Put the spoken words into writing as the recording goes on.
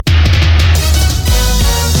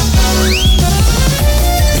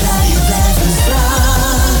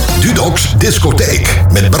Dudok'S discotheek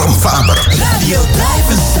met Bram Faber. Radio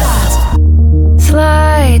Duivenstraat.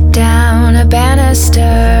 Slide down a banister,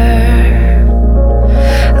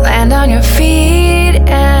 land on your feet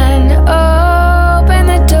and open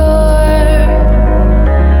the door.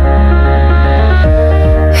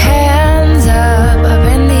 Hands up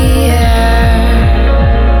in the air,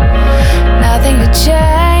 nothing to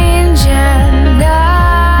change and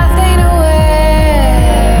nothing to wear.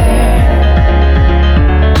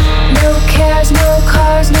 No cares, no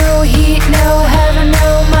cars, no heat, no heaven,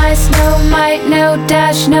 no mice, no might, no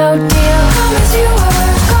dash, no deal. Come as you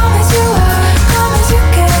are, come as you are, come as you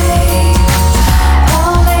came.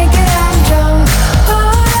 All naked and drunk,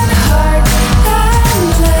 on heart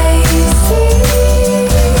and lazy.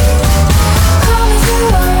 Come as you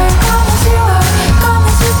are, come as you are, come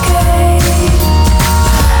as you came.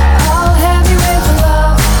 All heavy with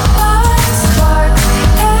love, one spark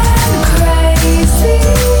and crazy.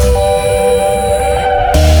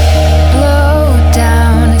 Blow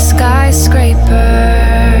down a skyscraper.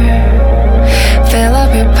 Fill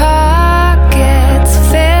up your pockets,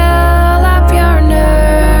 fill up your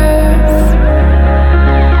nerve.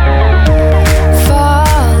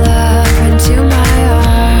 Fall up into my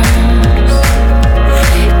arms.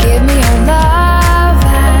 Give me your love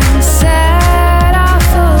and set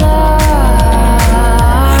off alarms.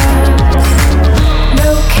 No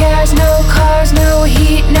cares, no cars, no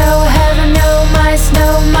heat, no heaven, no mice,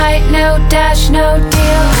 no might, no dash, no deal.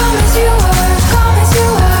 Come as you are, come as you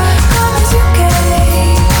are, come as you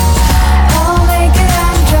came. All naked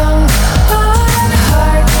and drunk, on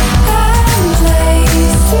heart and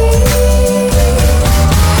lazy.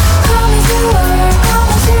 Come as you are, come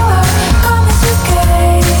as you are, come as you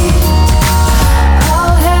came.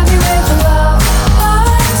 All heavy with love,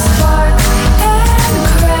 one spark and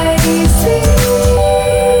crazy.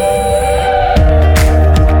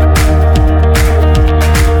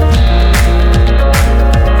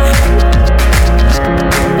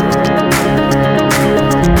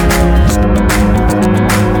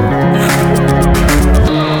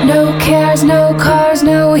 No cares, no cars,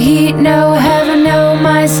 no heat, no heaven, no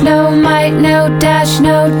mice, no might, no dash,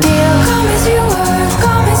 no deal. Come as you are,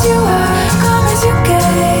 come as you are, come as you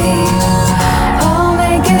came. All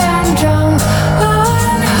naked and drunk,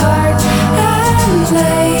 on heart and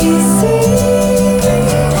lazy.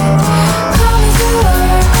 Come as you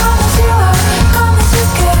are, come as you are, come as you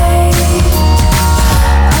came.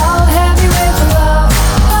 All heavy with love,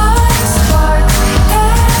 one spark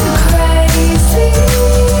and crazy.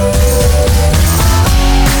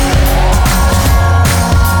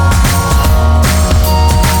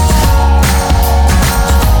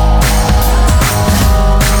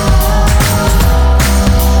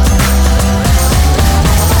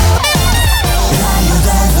 Radio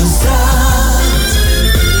Duivenstraat.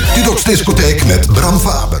 Dudok'S discotheek met Bram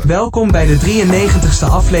Faber. Welkom bij de 93ste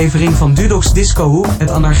aflevering van Dudok'S Disco Hoek,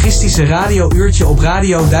 het anarchistische radiouurtje op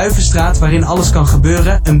Radio Duivenstraat waarin alles kan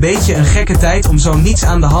gebeuren. Een beetje een gekke tijd om zo'n niets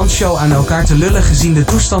aan de hand show aan elkaar te lullen gezien de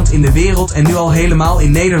toestand in de wereld en nu al helemaal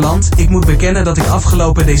in Nederland. Ik moet bekennen dat ik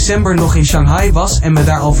afgelopen december nog in Shanghai was en me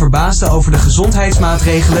daar al verbaasde over de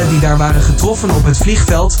gezondheidsmaatregelen die daar waren getroffen op het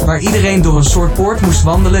vliegveld, waar iedereen door een soort poort moest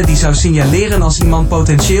wandelen die zou signaleren als iemand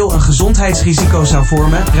potentieel een gezondheidsrisico zou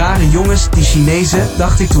vormen. Rare jongens, die Chinezen,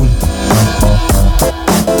 dacht ik toen.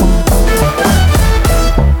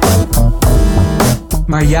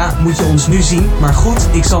 Maar ja, moet je ons nu zien? Maar goed,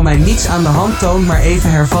 ik zal mijn niets aan de hand toon maar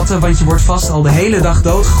even hervatten, want je wordt vast al de hele dag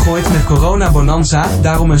doodgegooid met corona bonanza.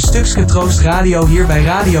 Daarom een stukske troost radio hier bij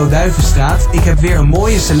Radio Duivenstraat. Ik heb weer een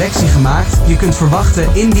mooie selectie gemaakt. Je kunt verwachten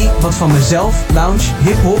indie, wat van mezelf, lounge,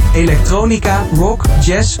 hip-hop, elektronica, rock,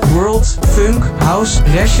 jazz, world, funk, house,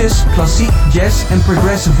 rashes, klassiek, jazz en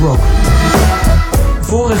progressive rock.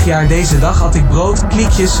 Vorig jaar deze dag had ik brood,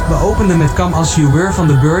 kliekjes. We openden met Come As You Were van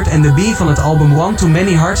The Bird en The Bee van het album One Too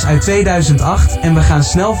Many Hearts uit 2008. En we gaan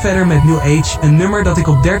snel verder met New Age, een nummer dat ik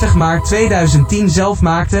op 30 maart 2010 zelf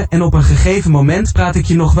maakte. En op een gegeven moment praat ik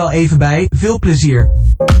je nog wel even bij. Veel plezier.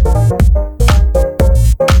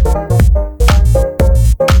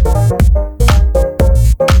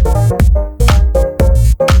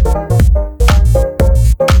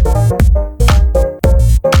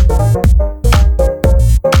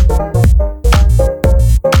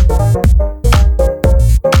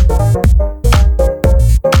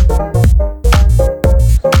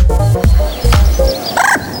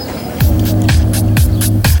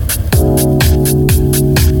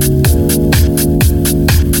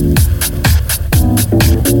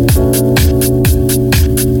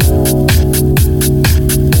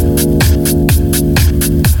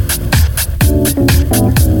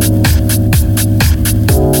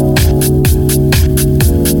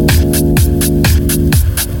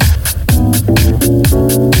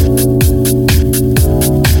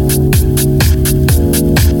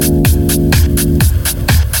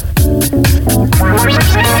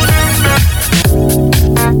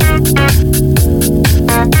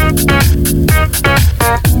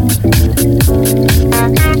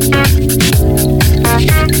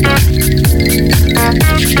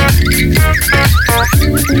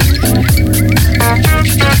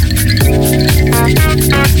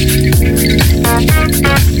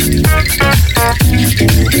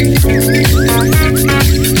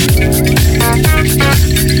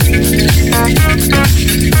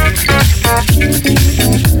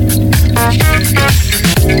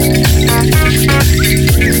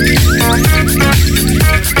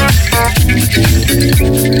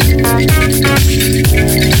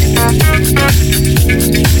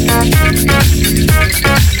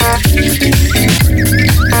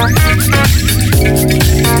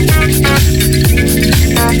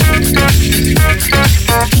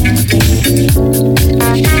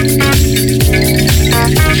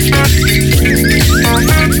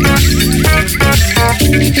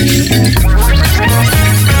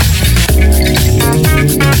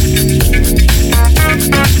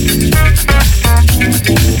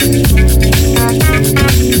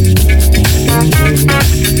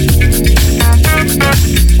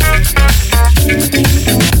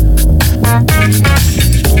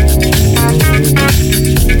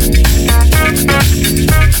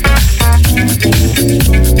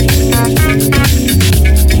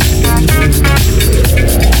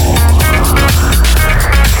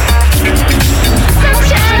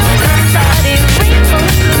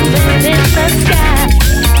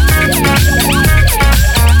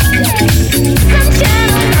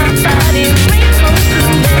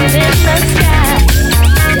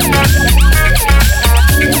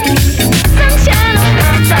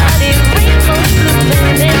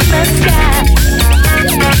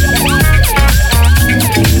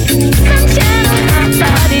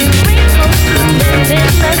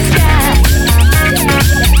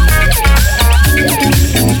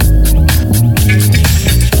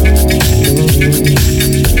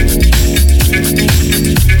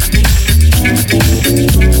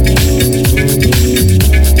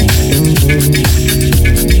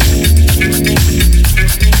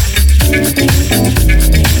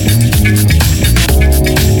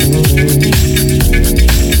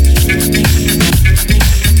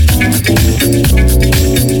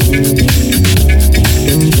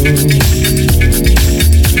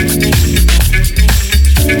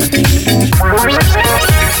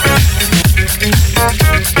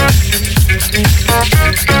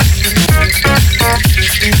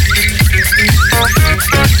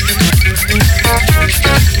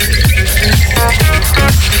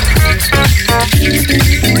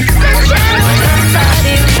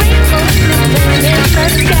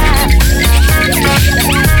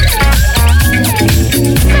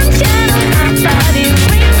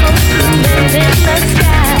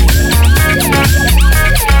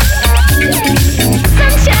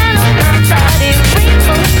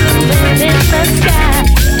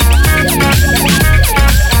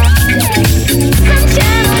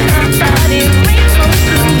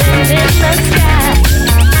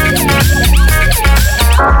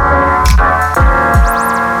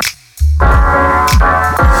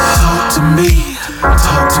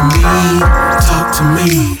 to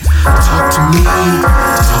me, talk to me,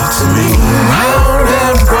 talk to me. Round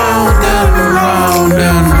and round and round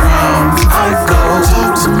and round I go.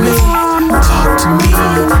 Talk to me, talk to me,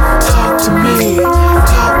 talk to me,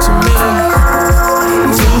 talk to me.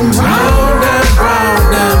 Talk round and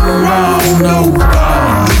round and round, no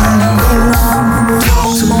round. Talk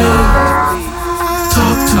to me,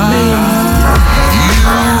 talk to me.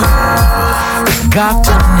 You got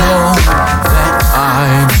to know that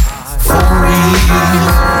I'm for real.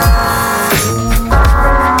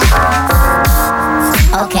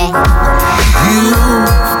 Okay. You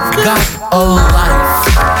got a life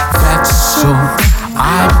that's so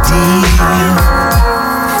ideal.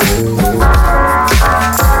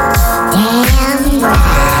 Damn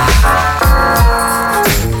right.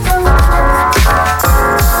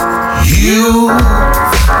 You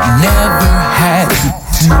never had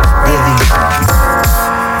to beg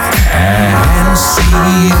and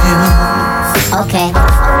steal. Okay.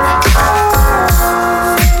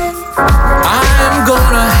 I'm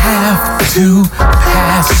gonna have to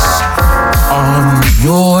pass on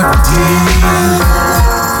your deal.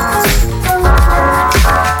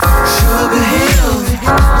 Sugar Hill.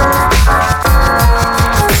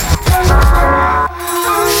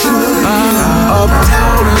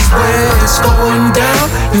 Uptown is where it's going down.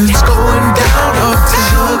 It's going down uptown.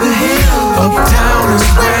 Sugar Hill. Uptown is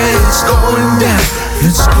where it's going down.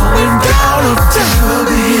 It's going down uptown.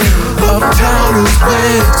 Sugar Hill. Uptown is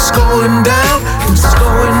where it's going down. It's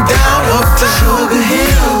going down uptown. Sugar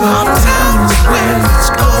Hill. Uptown is where it's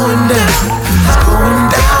going down. It's going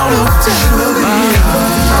down uptown. Sugar Hill.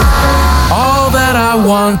 All that I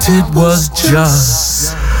wanted was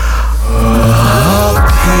just a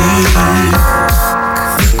peek.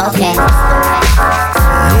 Okay.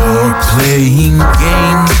 You're playing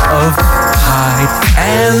games of hide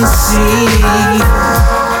and seek.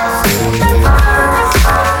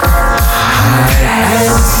 Hide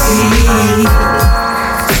and seek.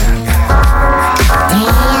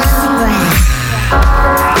 Damn right.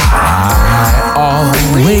 I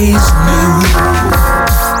always knew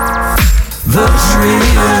the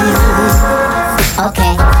drill.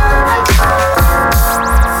 Okay.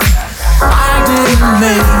 I didn't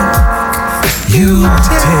make you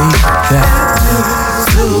take that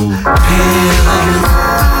little pill.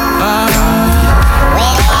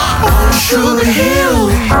 On Sugar Hill.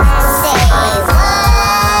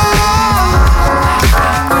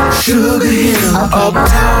 Sugar Hill.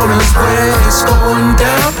 Uptown is where it's going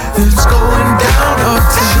down. It's going down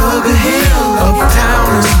uptown. Sugar Hill. Uptown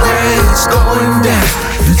is where it's going down.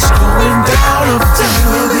 It's going down uptown.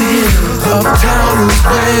 Sugar Hill. Uptown is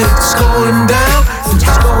where it's going down.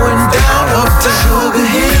 It's going down uptown. Sugar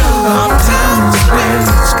Hill. Uptown is where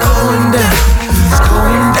it's going down. It's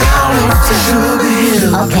going down uptown. Sugar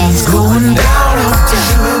Hill. Okay. It's going down uptown.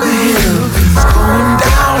 Sugar Hill. It's going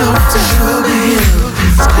down uptown. Sugar Hill.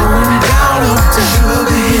 It's going down uptown.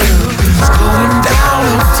 Sugar Hill. It's going down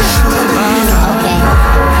uptown. Sugar Hill. Okay.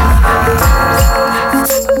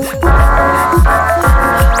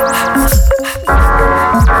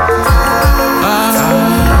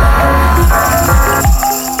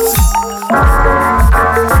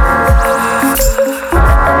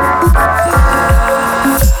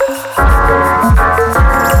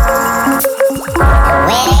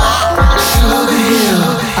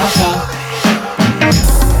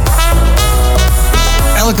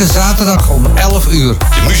 Elke zaterdag om 11 uur.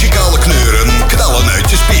 De muzikale kleuren knallen uit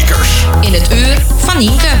de speakers. In het uur van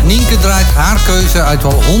Nienke. Nienke draait haar keuze uit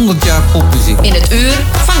wel 100 jaar popmuziek. In het uur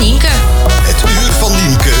van Nienke. Het uur van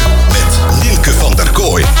Nienke met Nienke van der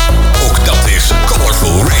Kooi. Ook dat is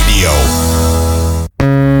Colorful Radio.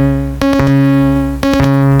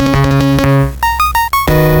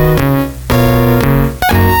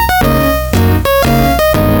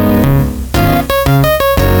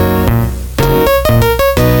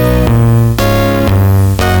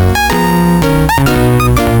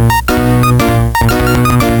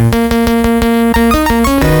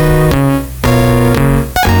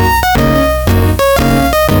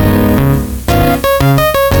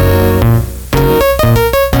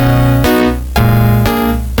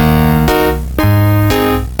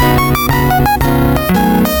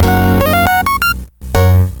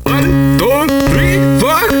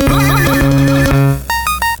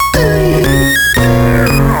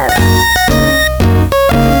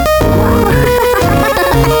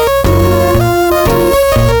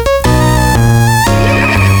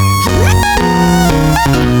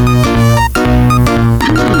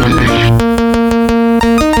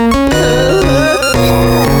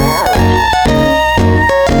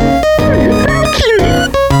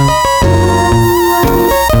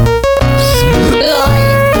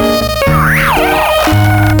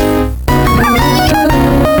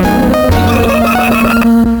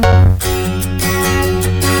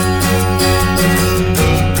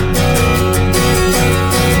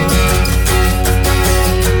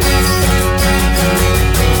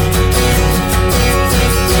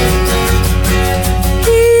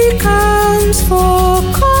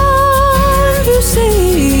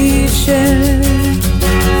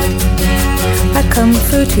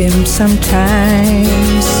 comfort him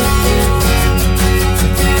sometimes.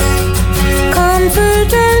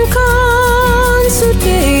 Comfort and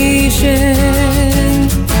consolation,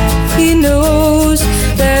 he knows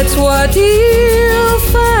that's what he'll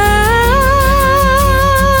find.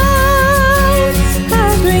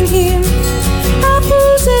 I bring him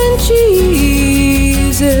apples and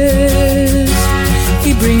cheeses,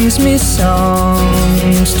 he brings me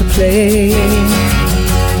songs to play.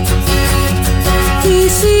 He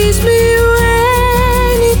sees me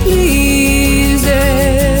when he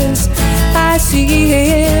pleases, I see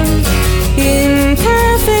him in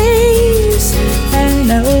cafes,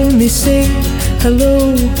 and I only say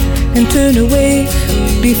hello and turn away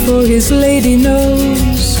before his lady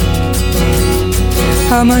knows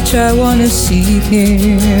how much I wanna see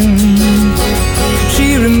him.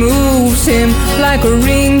 She removes him like a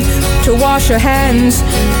ring to wash her hands.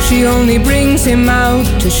 She only brings him out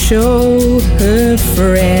to show her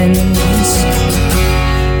friends.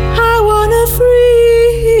 I wanna free.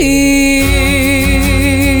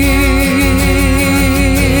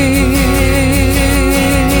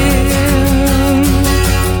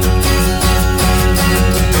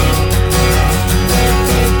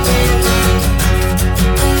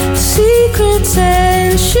 Secrets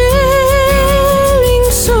and sharing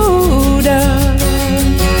soda,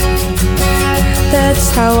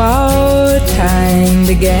 that's how our time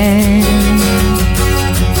began.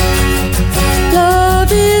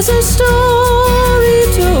 Love is a story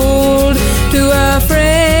told to a friend.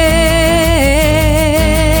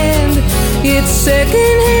 It's secondhand,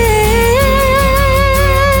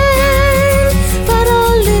 but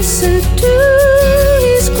I'll listen to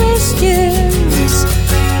his questions.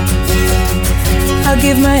 I'll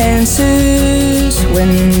give my answers when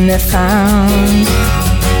they're found.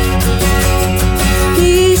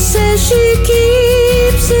 He says she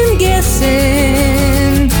keeps him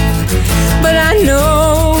guessing, but I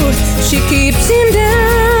know she keeps him down.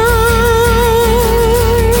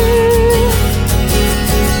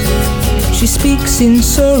 She speaks in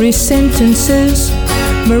sorry sentences,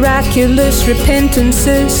 miraculous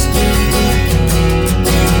repentances.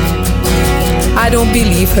 I don't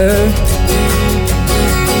believe her.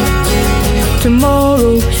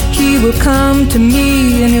 Tomorrow he will come to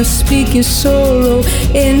me and he'll speak his sorrow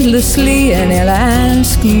endlessly, and he'll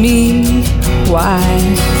ask me why.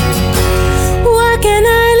 Why can't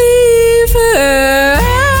I leave her?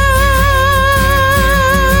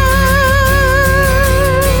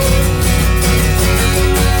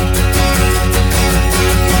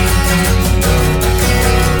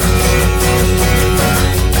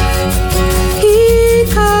 He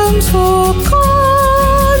comes for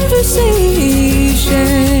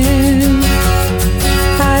conversation,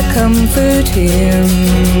 I comfort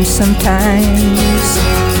him sometimes.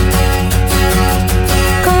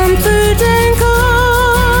 Comfort and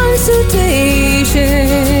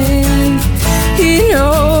consultation, he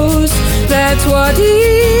knows that's what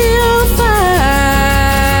he'll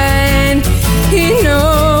find. He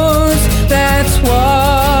knows that's what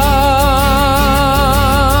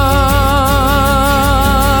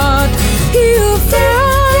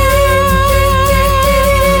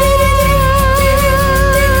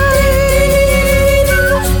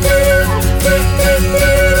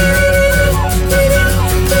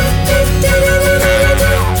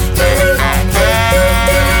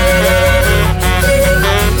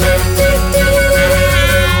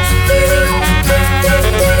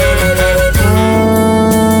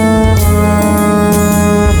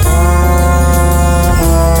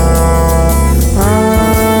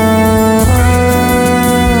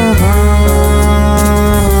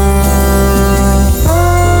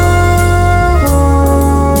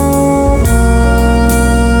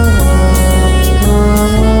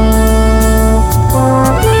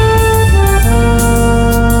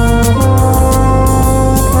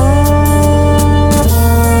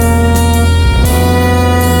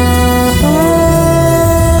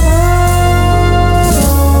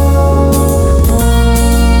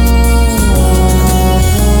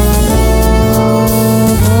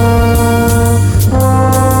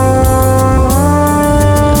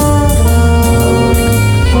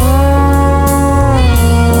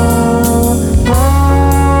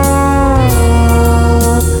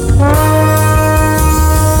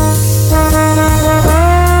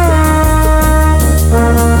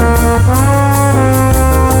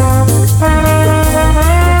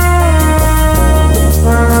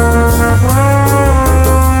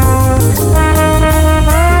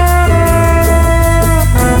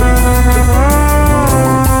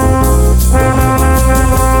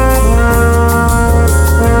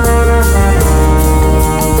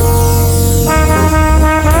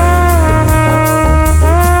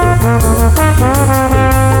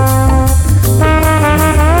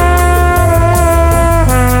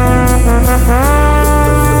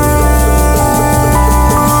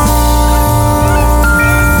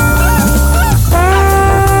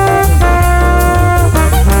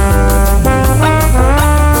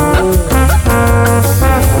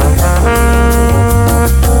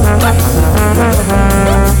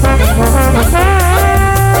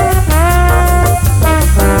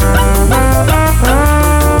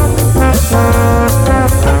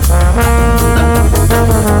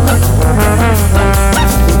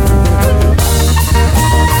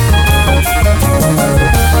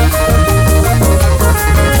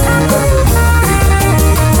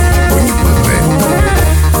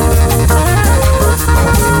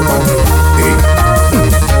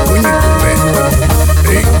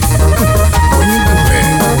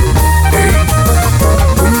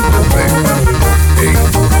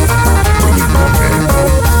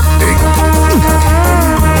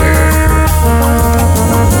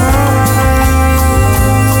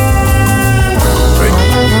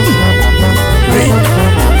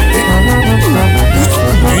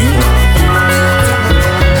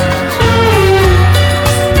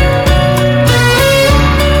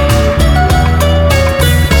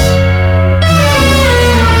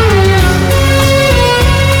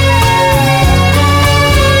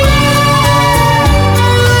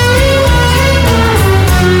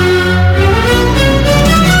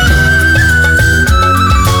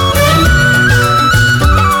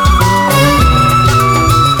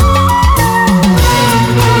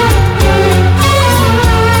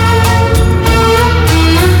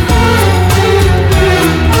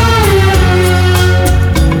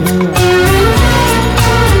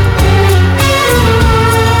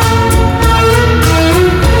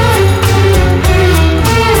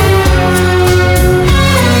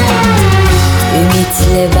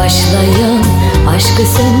Ümitle başlayan aşkı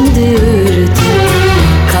söndürdün.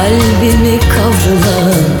 Kalbimi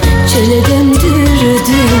kavrulan çöle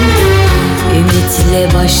döndürdün.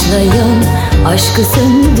 Ümitle başlayan aşkı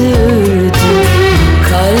söndürdün.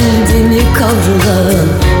 Kalbimi kavrulan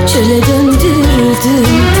çöle döndürdün.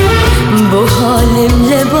 Bu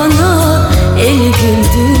halimle bana el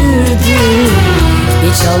güldürdün.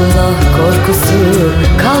 Hiç Allah korkusu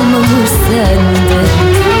kalmamış sende.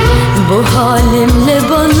 Bu halimle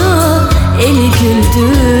bana el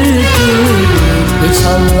güldürdün. Hiç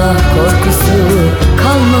Allah korkusu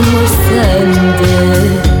kalmamış sende.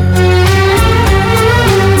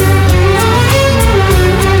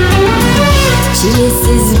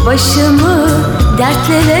 Çilesiz başımı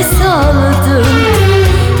dertlere saldım.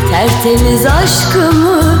 Tertemiz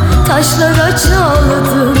aşkımı taşlara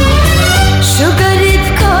çaldım. Şu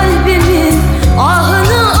garip kalbimin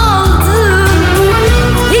ahını aldım.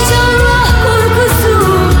 Hiç Allah korkusu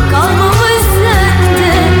kalmamış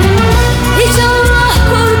sende. Hiç Allah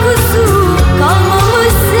korkusu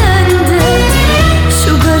kalmamış sende.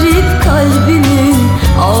 Şu garip kalbimin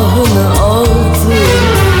ahını aldım.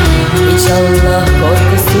 Hiç Allah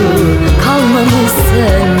korkusu kalmamış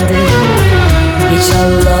sende. Hiç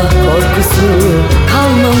Allah korkusu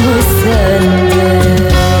kalmamış sende.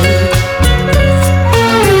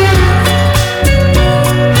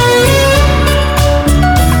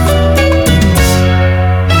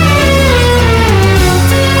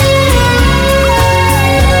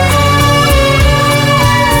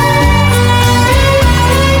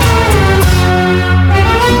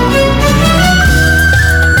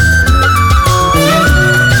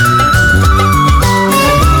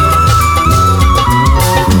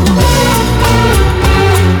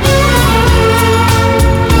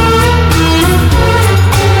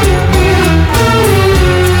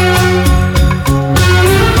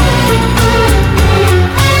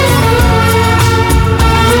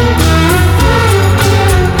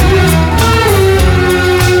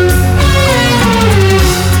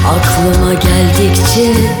 Aklıma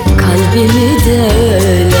geldikçe kalbimi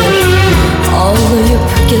deler.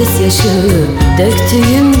 Ağlayıp gözyaşı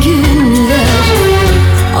döktüğüm günler.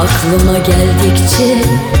 Aklıma geldikçe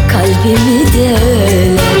kalbimi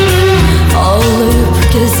deler.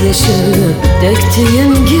 Ağlayıp gözyaşı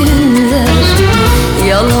döktüğüm günler.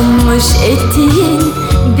 Yalanmış ettiğin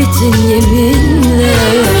bütün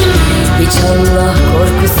yeminler. Hiç Allah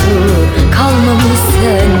korkusu kalmamış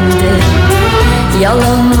sende.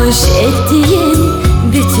 Yalanmış ettiğin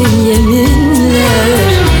bütün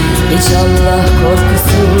yeminler. Hiç Allah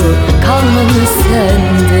korkusu kalmamış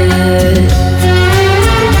sende.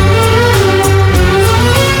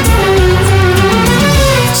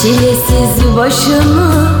 Çilesiz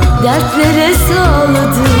başımı dertlere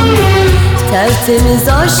saldım. Tertemiz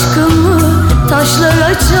aşkımı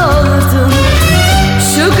taşlara çaldım.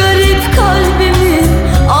 Şu garip kalbimin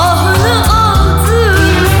ahını aldım.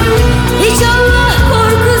 Hiç Allah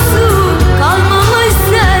korkusu kalmamış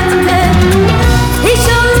sende. Hiç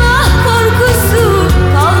Allah korkusu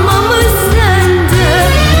kalmamış sende.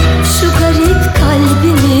 Şu garip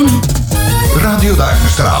kalbimin. Radio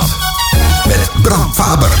Dudok'S met Bram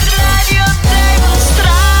Faber.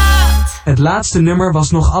 Het laatste nummer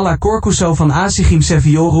was nog alla Corcuso van Asigim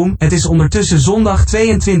Seviorum. Het is ondertussen zondag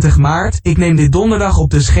 22 maart. Ik neem dit donderdag op,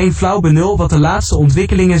 dus geen flauw benul wat de laatste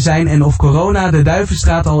ontwikkelingen zijn en of corona de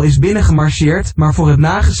Duivenstraat al is binnengemarcheerd. Maar voor het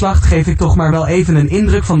nageslacht geef ik toch maar wel even een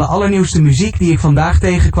indruk van de allernieuwste muziek die ik vandaag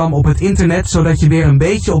tegenkwam op het internet, zodat je weer een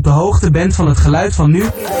beetje op de hoogte bent van het geluid van nu.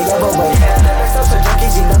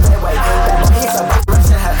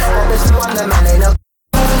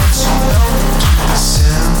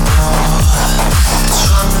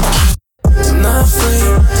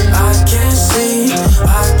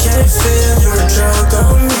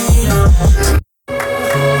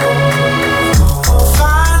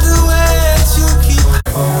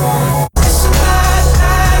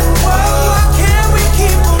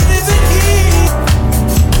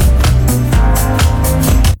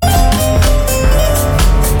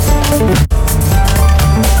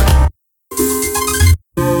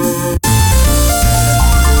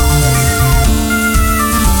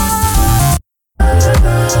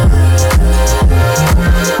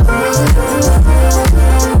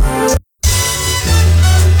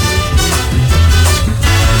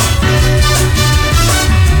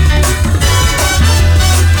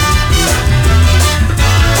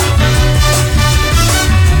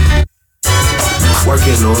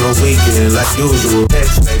 Working on a weekend like usual.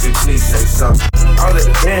 Next, baby, please say something. All at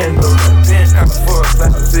the candle, then I'm for a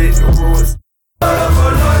class it rules.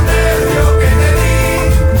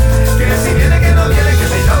 Que si viene que no viene, que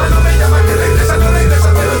se llama, no me llama, que regresa, no regresa.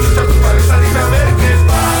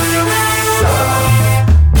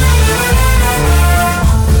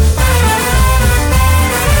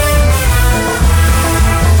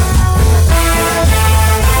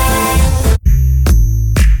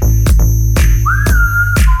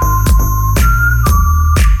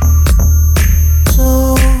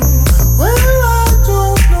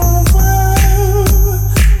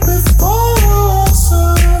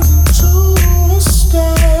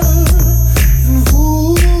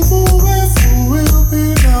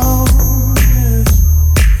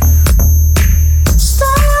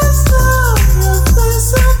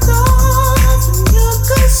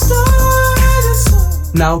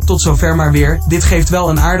 Nou, tot zover maar weer. Dit geeft wel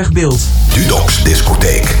een aardig beeld. Dudok'S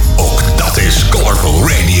discotheek. Ook dat is Colorful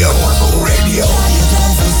Radio.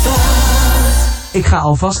 Ik ga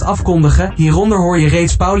alvast afkondigen, hieronder hoor je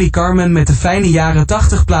reeds Pauli Carmen met de fijne jaren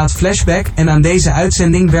 80 plaat Flashback en aan deze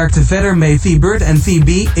uitzending werkten verder mee T-Bird en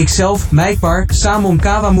TB, ikzelf, Mike Samon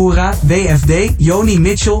Kawamura, WFD, Joni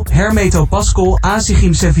Mitchell, Hermeto Pascal,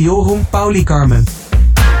 Asigim Seviorum, Pauli Carmen.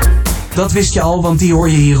 Dat wist je al, want die hoor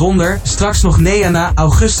je hieronder. Straks nog Neana,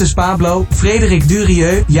 Augustus Pablo, Frederik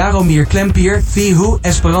Durieux, Jaromir Klempier, Vihu,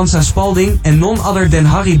 Esperanza Spalding en non other than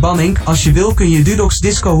Harry Banning. Als je wil kun je Dudok'S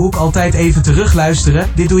Disco Hoek altijd even terugluisteren.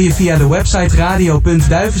 Dit doe je via de website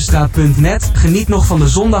radio.duivenstraat.net. Geniet nog van de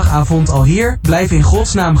zondagavond al hier. Blijf in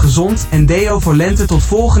godsnaam gezond en deo voor lente tot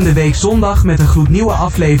volgende week zondag met een gloednieuwe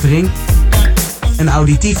aflevering. Een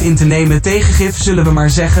auditief in te nemen tegengif zullen we maar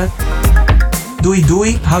zeggen. Doei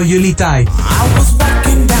doei, hou jullie taai. I was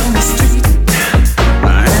walking down the street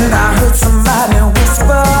and I heard somebody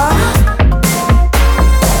whisper.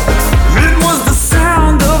 It was the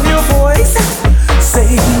sound of your voice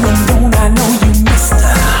saying, don't I know you,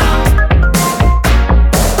 mister.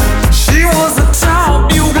 She was a tall,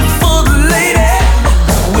 beautiful lady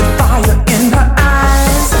with fire in her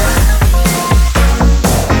eyes,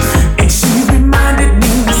 and she reminded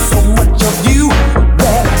me so much of you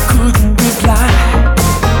that I couldn't reply.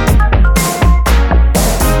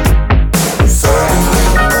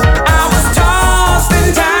 I was tossed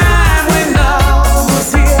in time.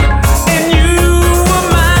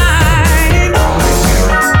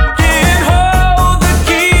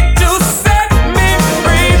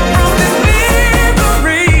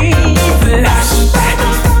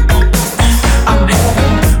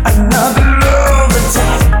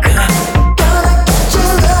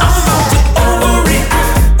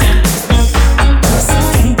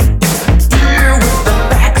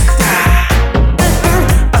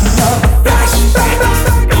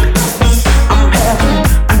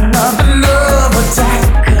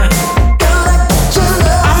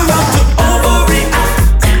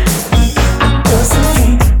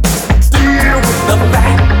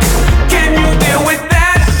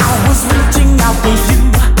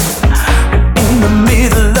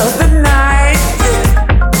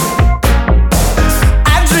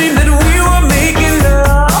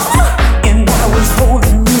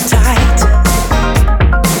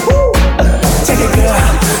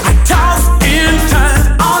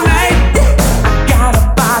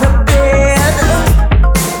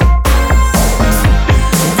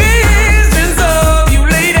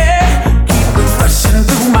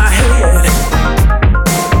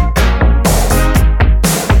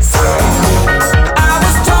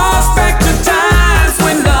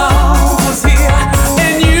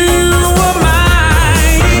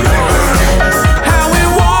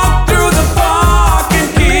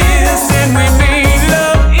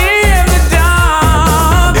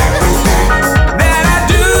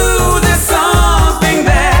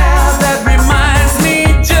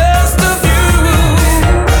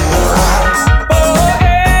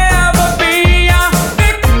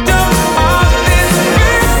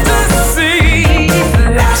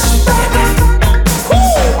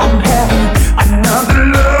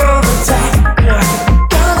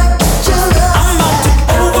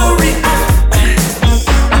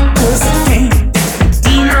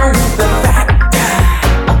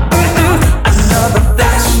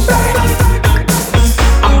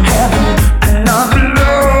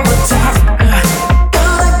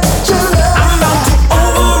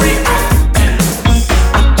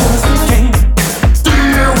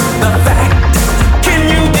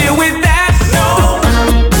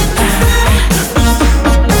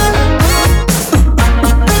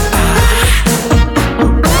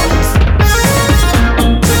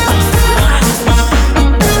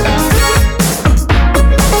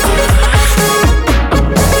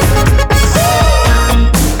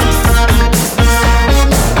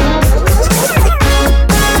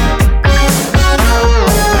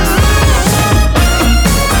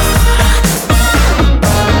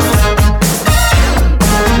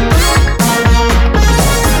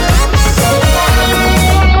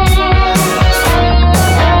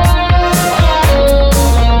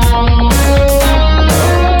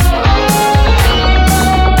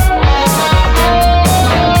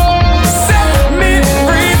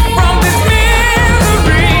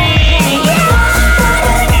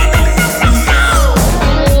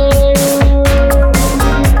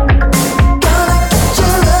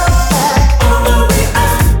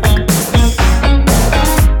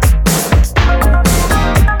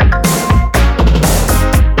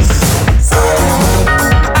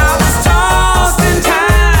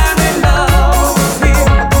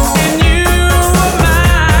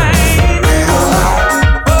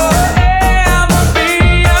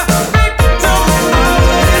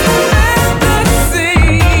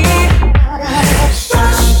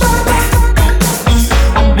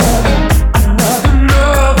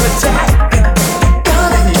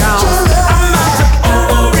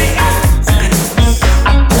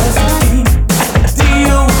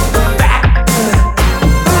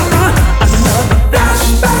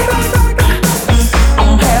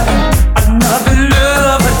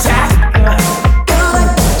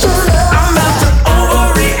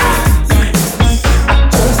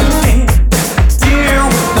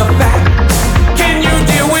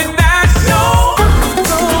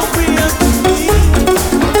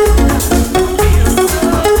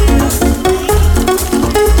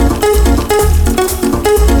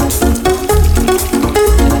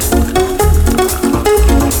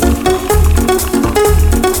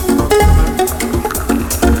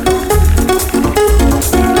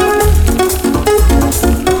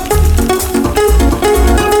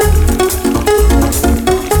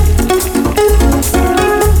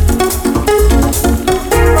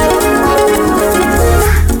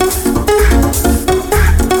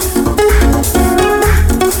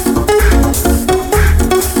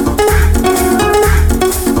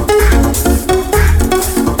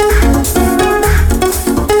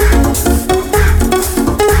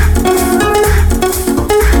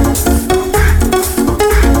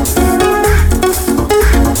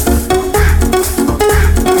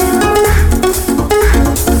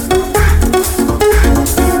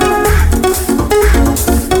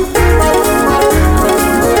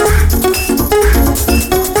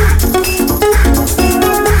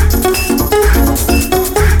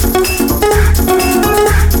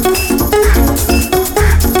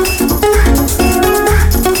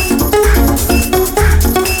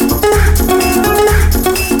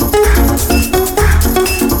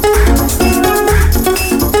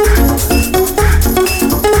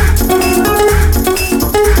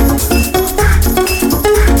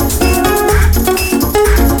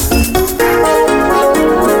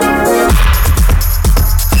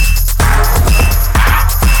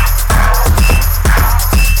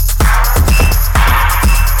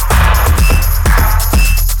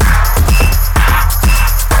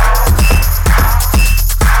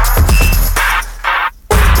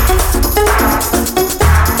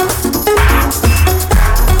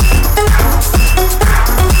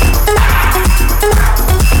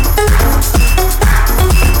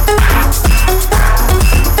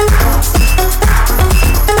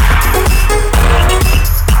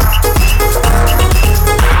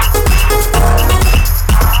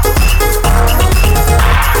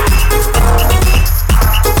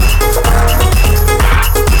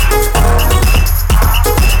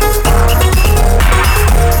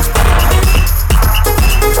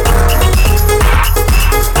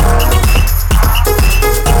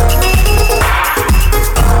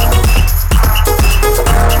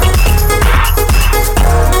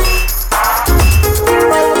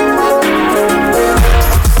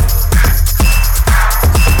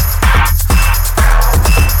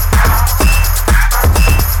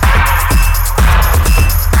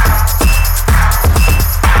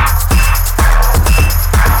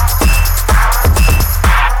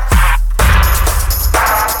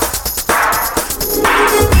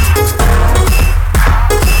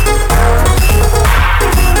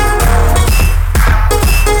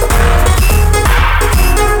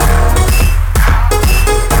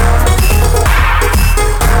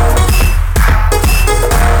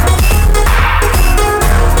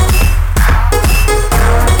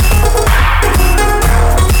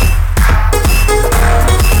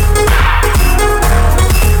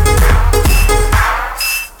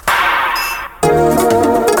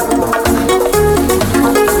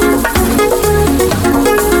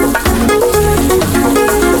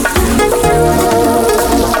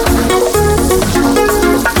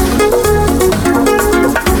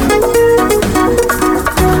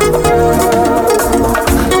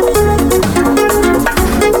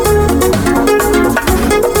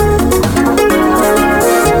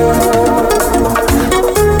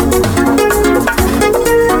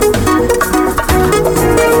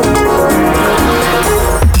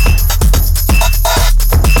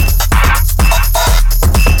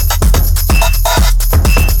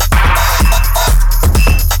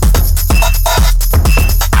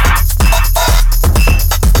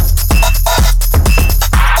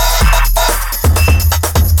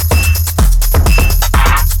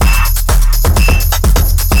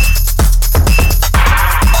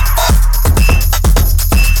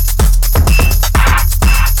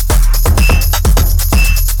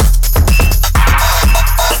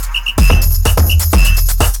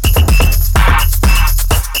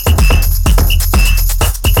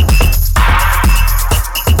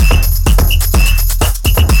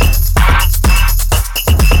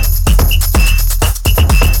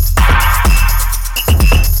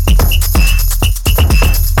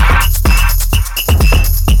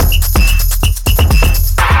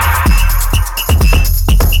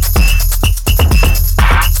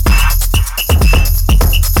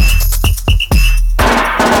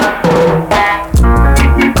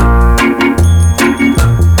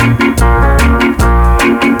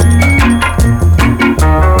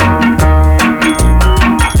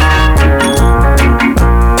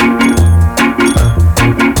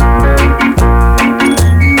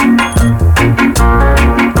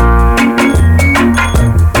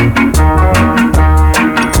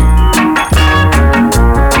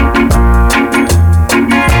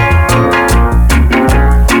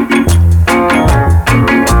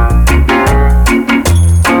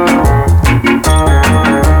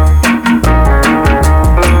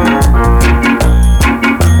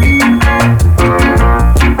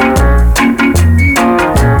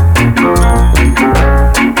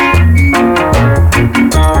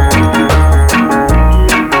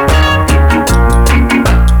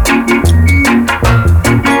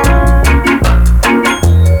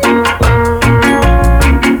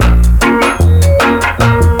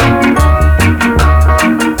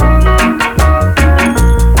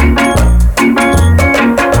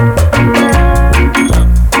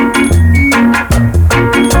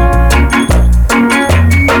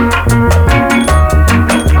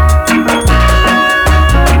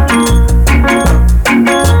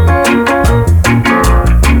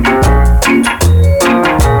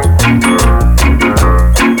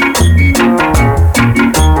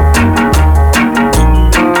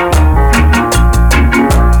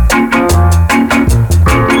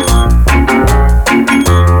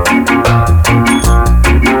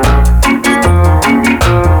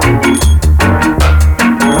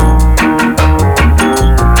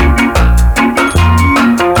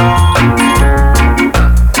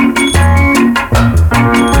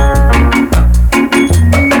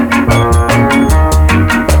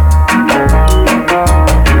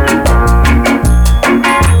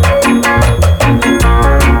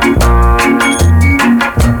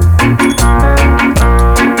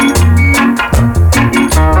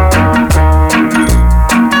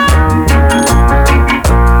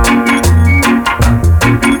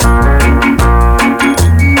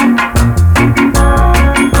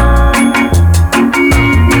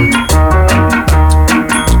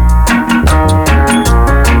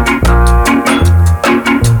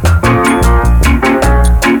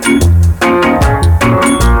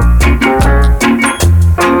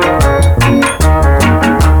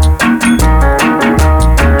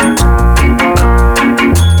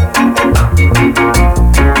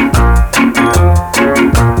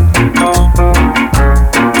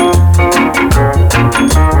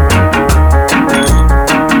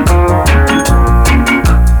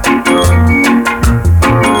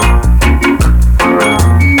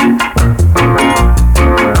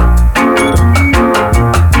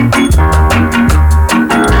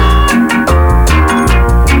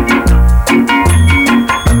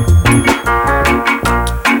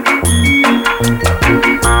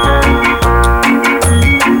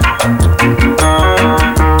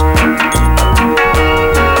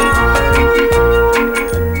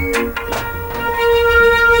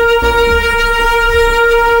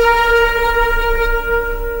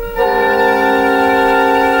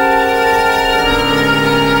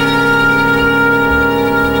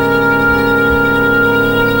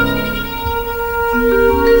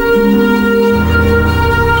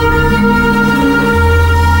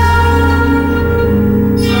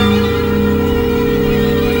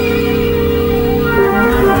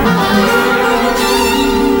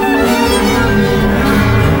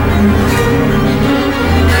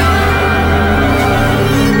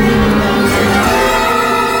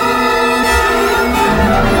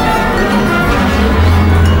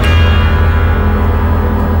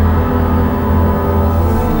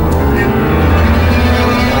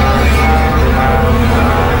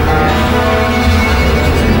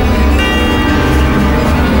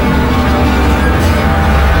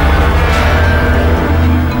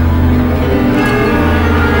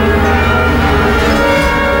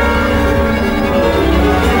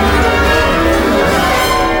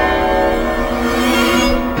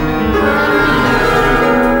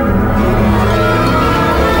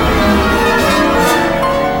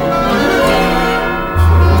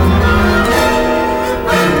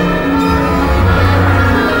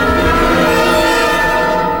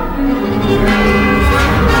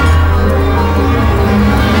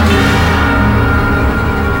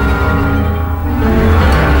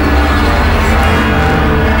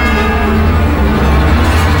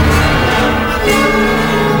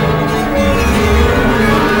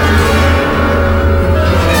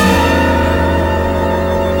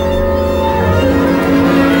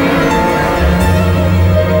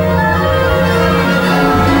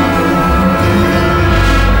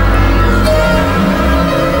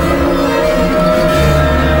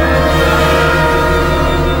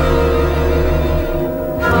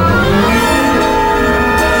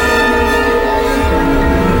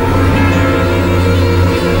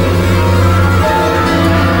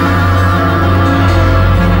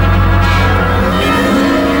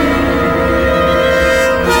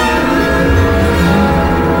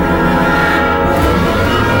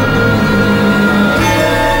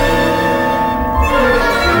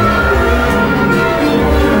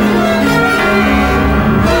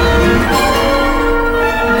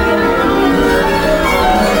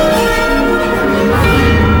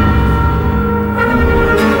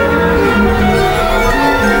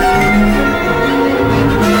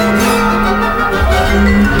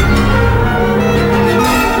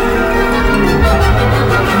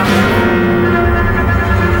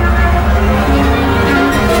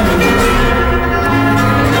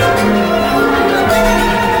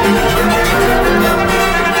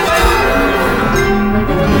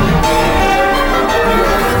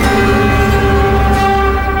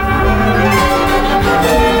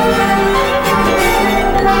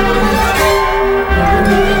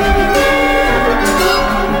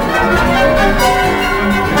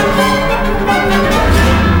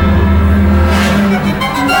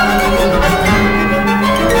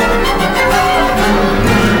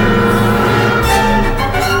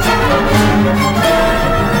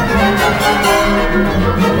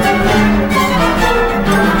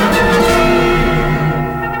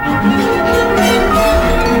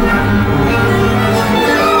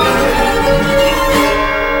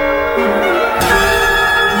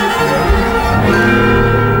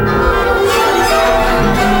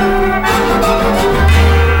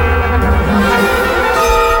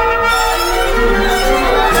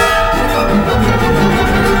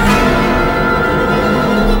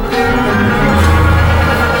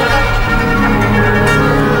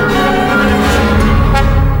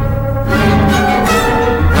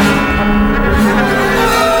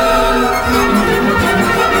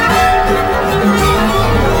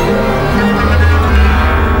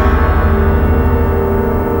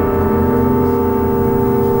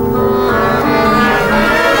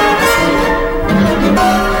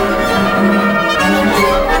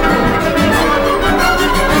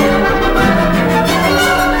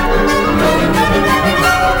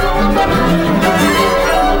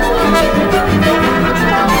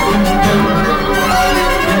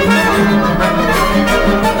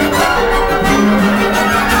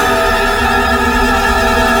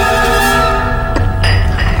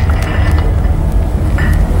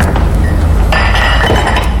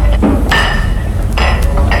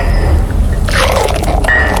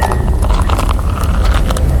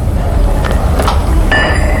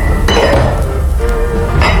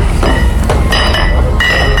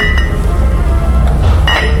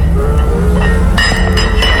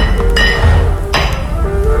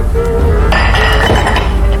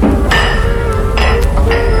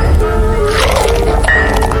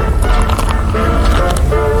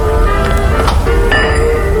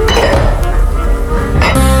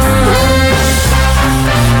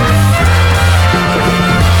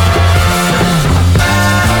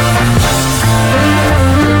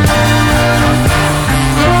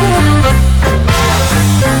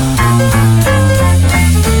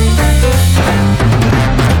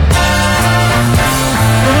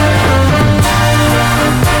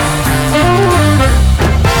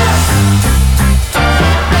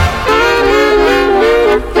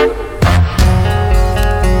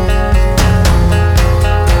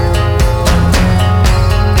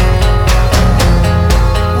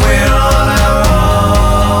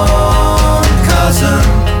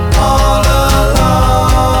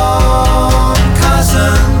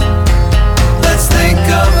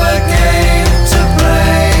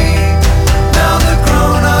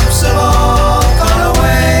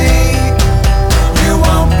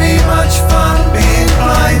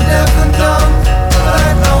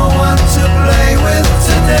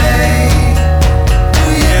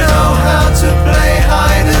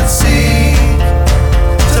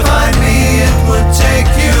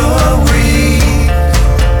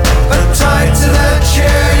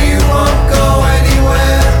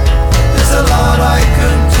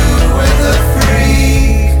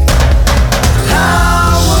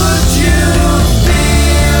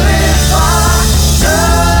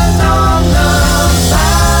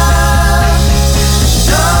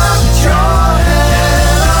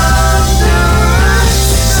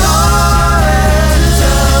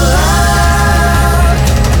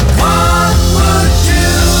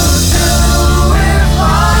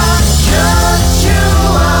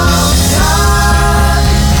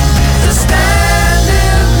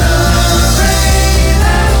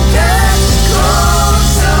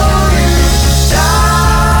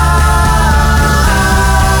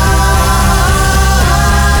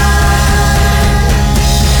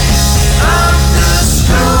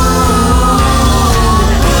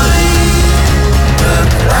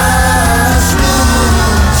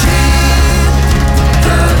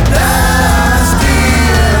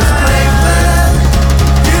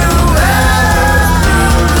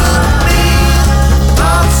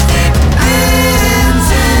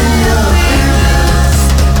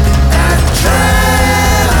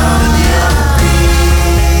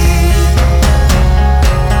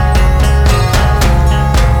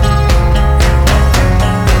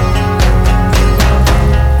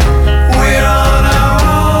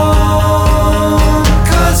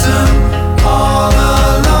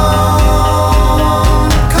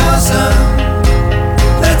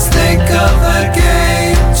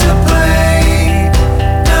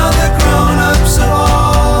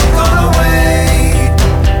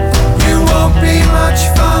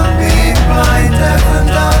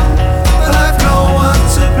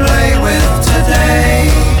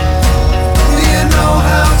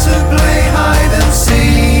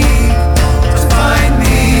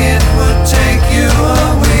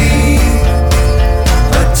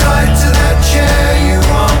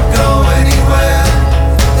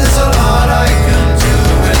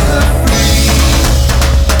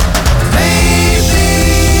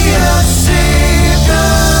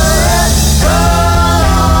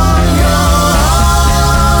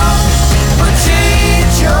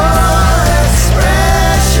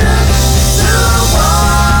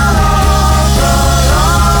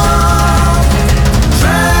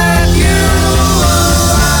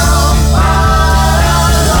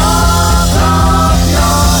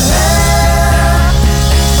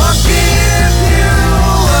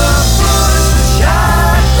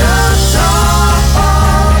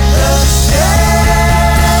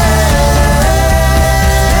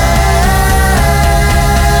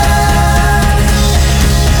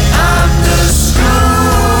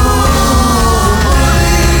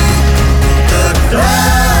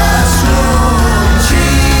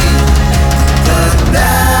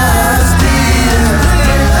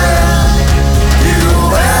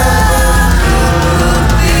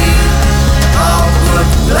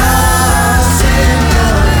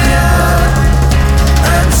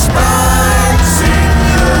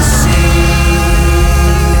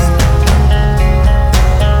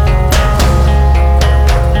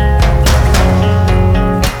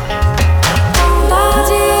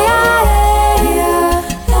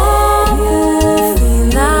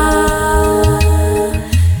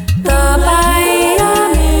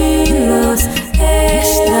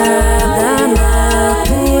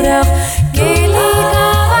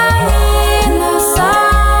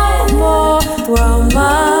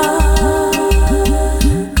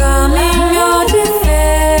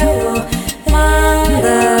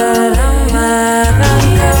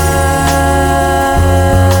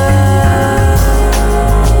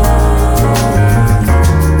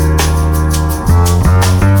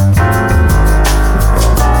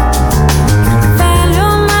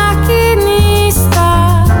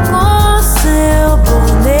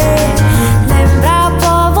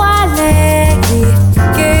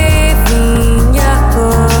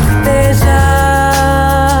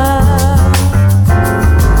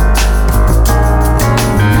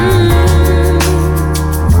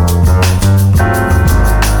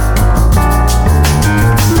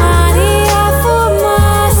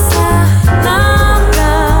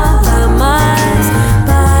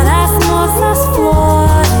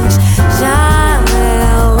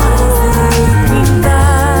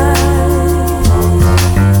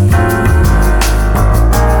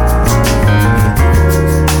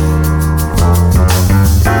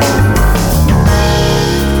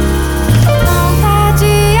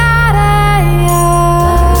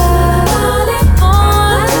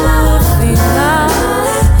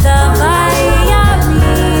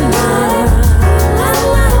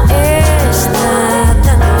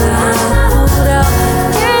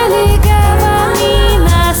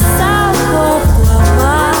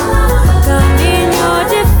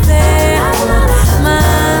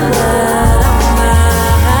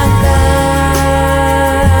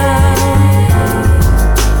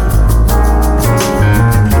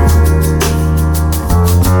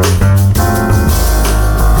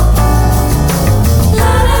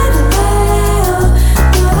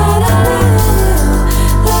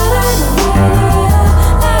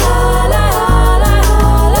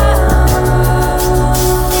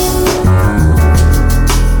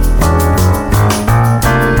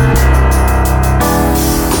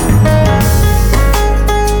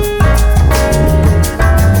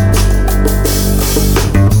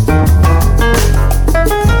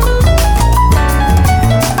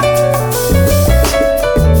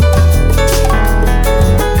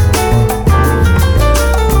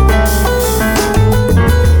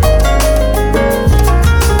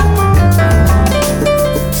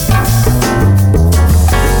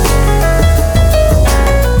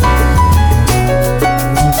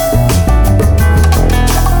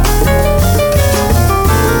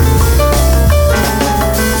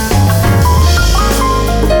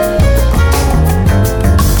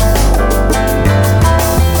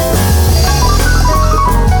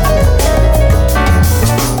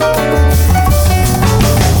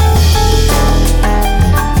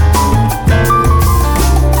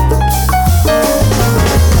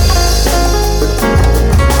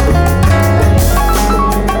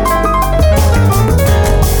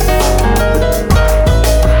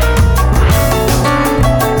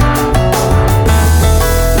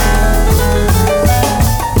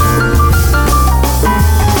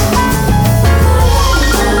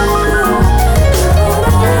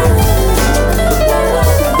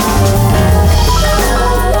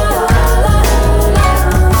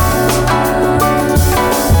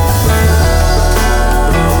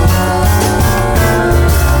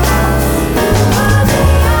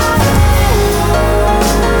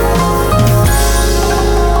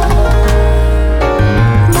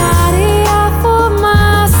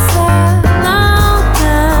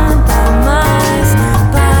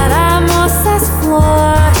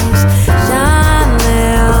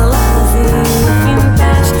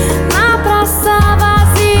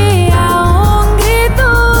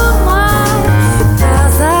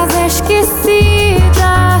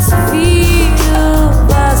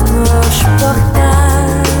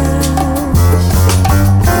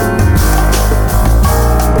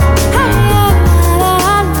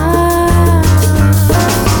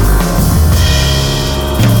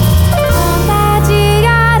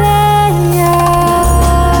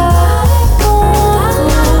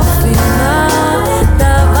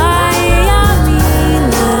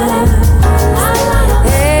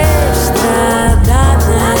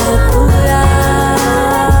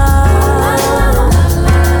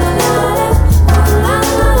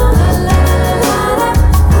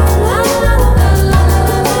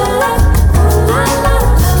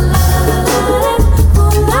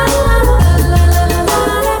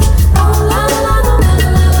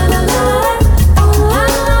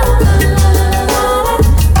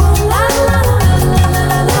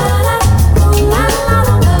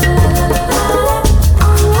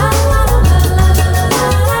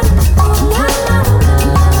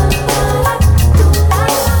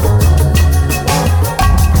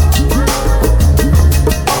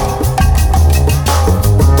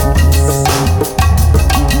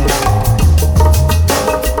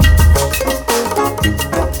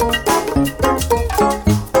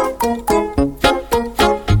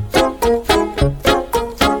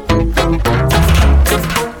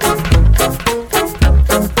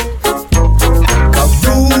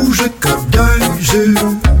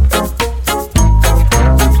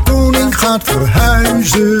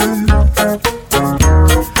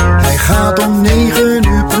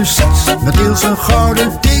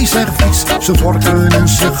 theeservies, zijn vorken en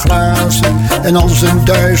zijn glazen en al zijn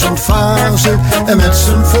 1000 vazen en met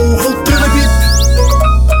zijn vogeltrucje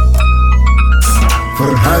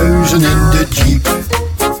verhuizen in de jeep.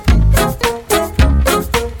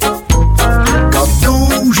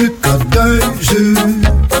 Kadozen, kaduizen,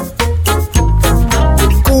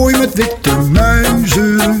 de kooi met witte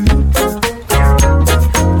muizen,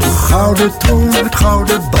 de gouden troon, het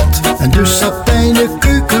gouden bad en de satijnen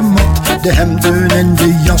keukenmat, de hemden en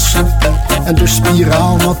de jassen en de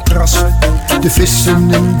spiraalmatrassen, de vissen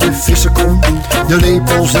en de vissenkom, de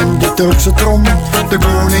lepels en de Turkse trom. De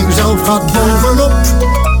koning zelf gaat bovenop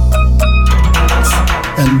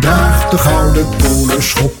en draagt de gouden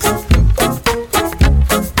kolenschop.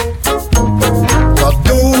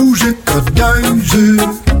 Kadozen, kaduizen,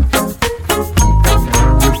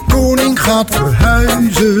 de koning gaat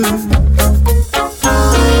verhuizen.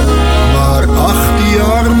 Maar ach, die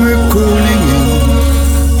arme koningin,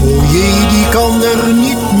 o jee, die kan er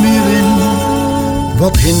niet meer in.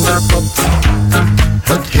 Wat hindert dat?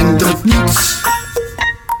 Het hindert niets.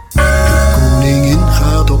 De koningin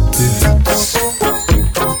gaat op de fiets.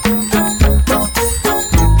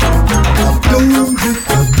 Kadozen,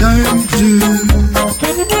 kaduizen, kadozen,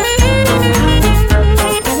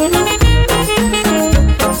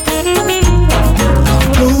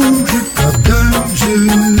 kaduizen,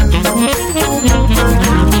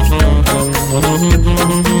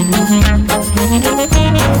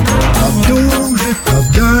 kadozen,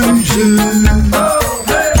 kaduizen.